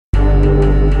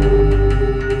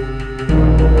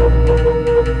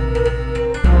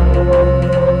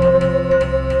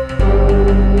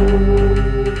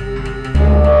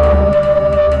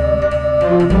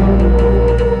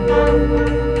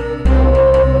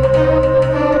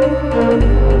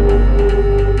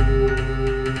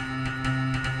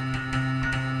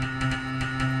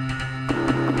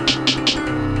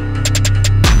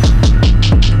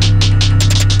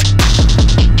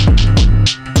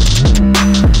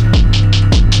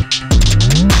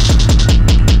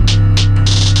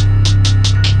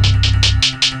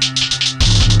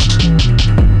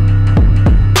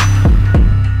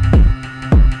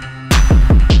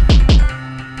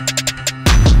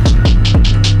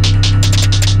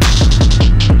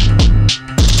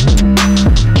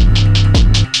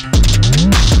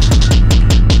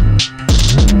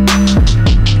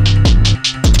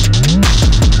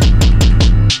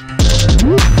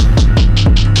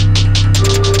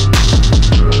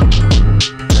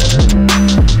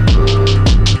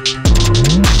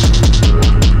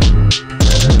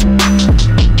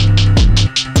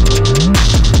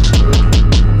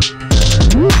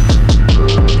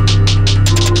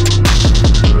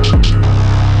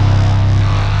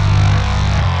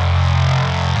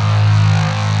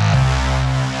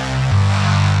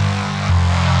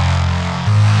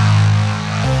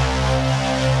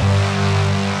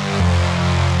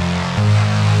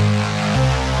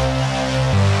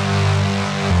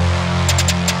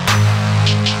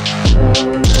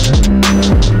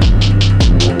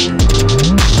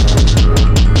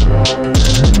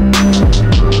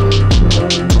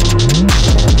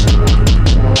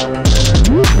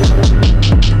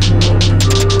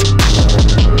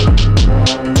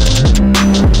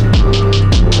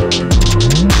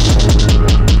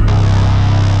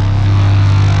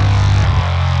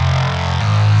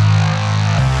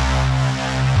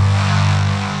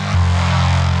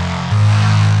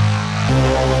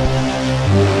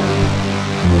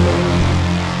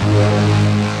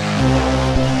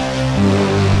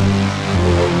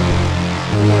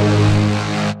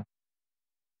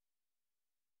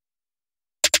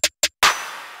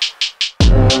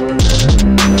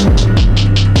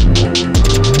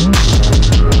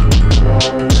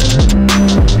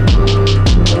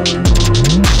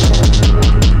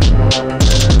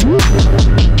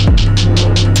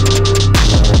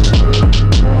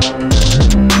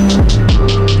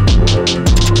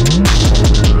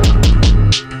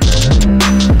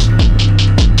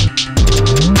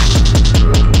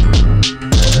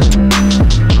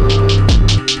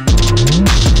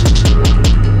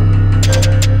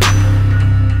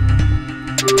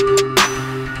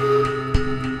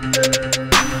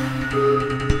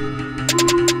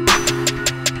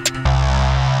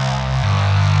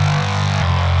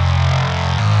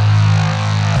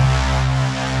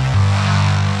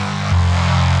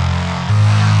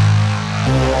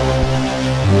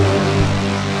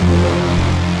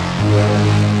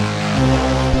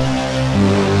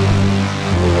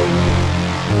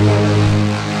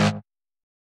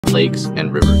lakes,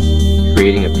 and rivers,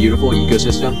 creating a beautiful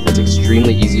ecosystem that's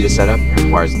extremely easy to set up and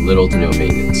requires little to no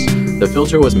maintenance. The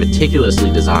filter was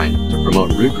meticulously designed to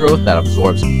promote root growth that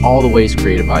absorbs all the waste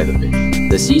created by the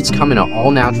fish. The seeds come in an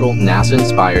all-natural,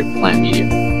 NASA-inspired plant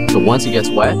medium, so once it gets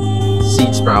wet,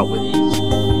 seeds sprout with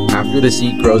ease. After the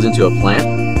seed grows into a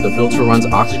plant, the filter runs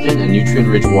oxygen and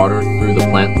nutrient-rich water through the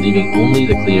plant, leaving only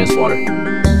the cleanest water.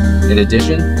 In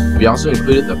addition, we also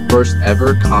included the first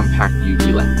ever compact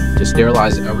UV lamp to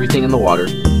sterilize everything in the water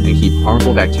and keep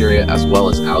harmful bacteria as well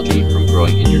as algae from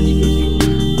growing in your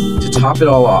ecosystem. To top it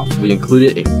all off, we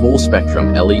included a full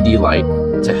spectrum LED light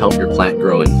to help your plant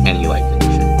grow in any light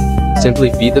condition.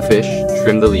 Simply feed the fish,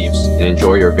 trim the leaves, and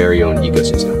enjoy your very own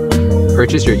ecosystem.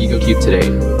 Purchase your EcoCube today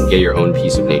and get your own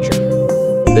piece of nature.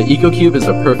 The EcoCube is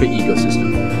the perfect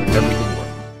ecosystem. Everything